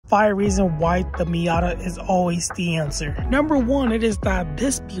5 reasons why the Miata is always the answer. Number 1, it is that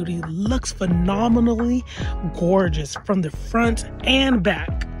this beauty looks phenomenally gorgeous from the front and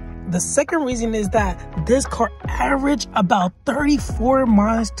back. The second reason is that this car averaged about 34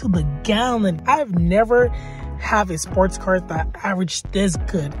 miles to the gallon. I've never have a sports car that averaged this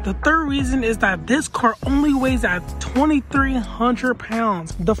good. The third reason is that this car only weighs at 2,300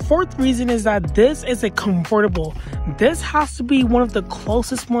 pounds. The fourth reason is that this is a convertible. This has to be one of the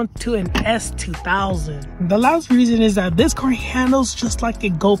closest ones to an S2000. The last reason is that this car handles just like a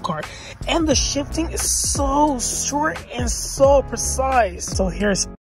go-kart, and the shifting is so short and so precise. So here's